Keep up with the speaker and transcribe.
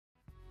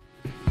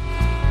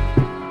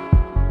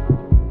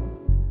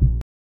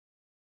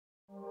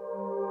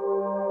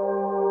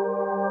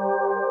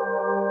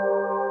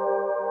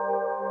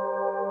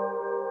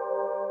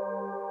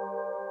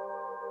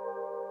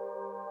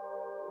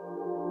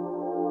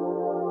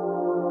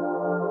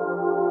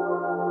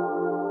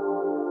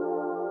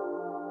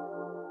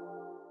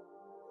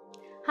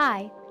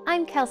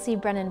I'm Kelsea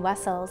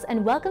Brennan-Wessels,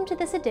 and welcome to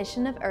this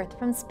edition of Earth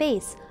from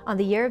Space on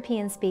the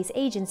European Space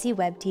Agency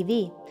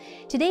Web-TV.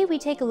 Today we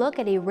take a look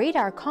at a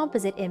radar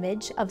composite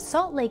image of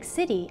Salt Lake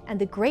City and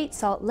the Great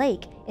Salt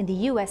Lake in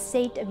the U.S.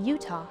 state of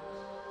Utah.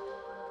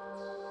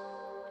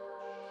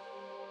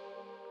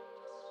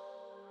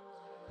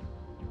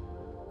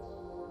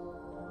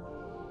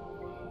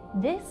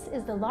 This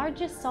is the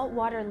largest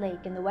saltwater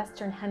lake in the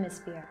Western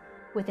Hemisphere,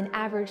 with an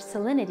average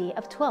salinity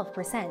of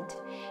 12%.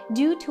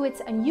 Due to its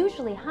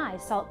unusually high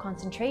salt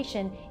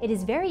concentration, it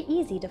is very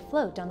easy to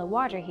float on the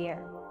water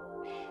here.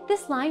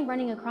 This line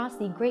running across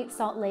the Great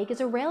Salt Lake is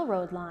a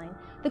railroad line.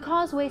 The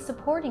causeway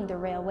supporting the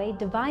railway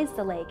divides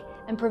the lake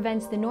and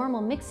prevents the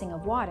normal mixing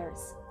of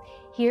waters.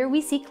 Here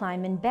we see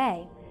Clyman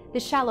Bay. The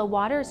shallow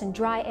waters and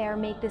dry air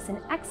make this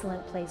an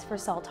excellent place for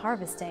salt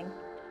harvesting.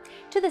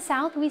 To the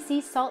south, we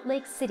see Salt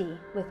Lake City,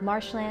 with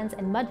marshlands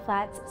and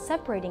mudflats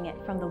separating it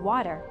from the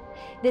water.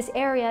 This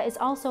area is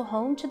also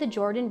home to the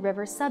Jordan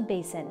River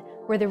subbasin,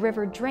 where the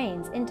river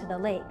drains into the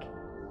lake.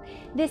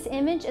 This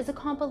image is a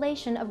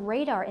compilation of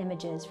radar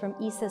images from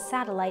ESA's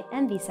satellite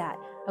ENVISAT,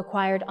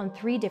 acquired on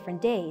 3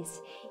 different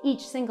days.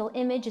 Each single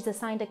image is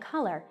assigned a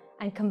color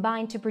and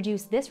combined to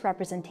produce this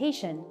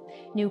representation.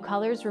 New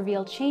colors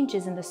reveal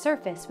changes in the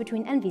surface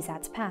between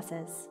ENVISAT's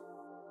passes.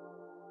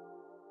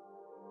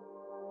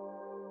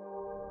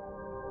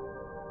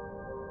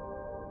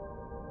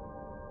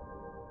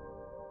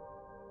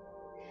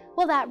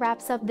 Well, that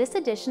wraps up this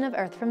edition of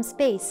Earth from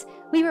Space.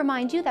 We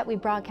remind you that we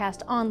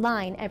broadcast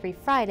online every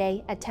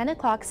Friday at 10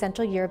 o'clock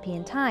Central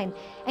European Time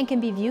and can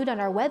be viewed on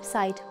our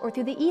website or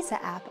through the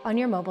ESA app on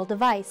your mobile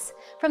device.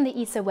 From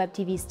the ESA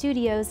Web-TV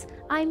studios,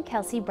 I'm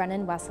Kelsea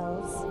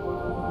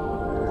Brennan-Wessels.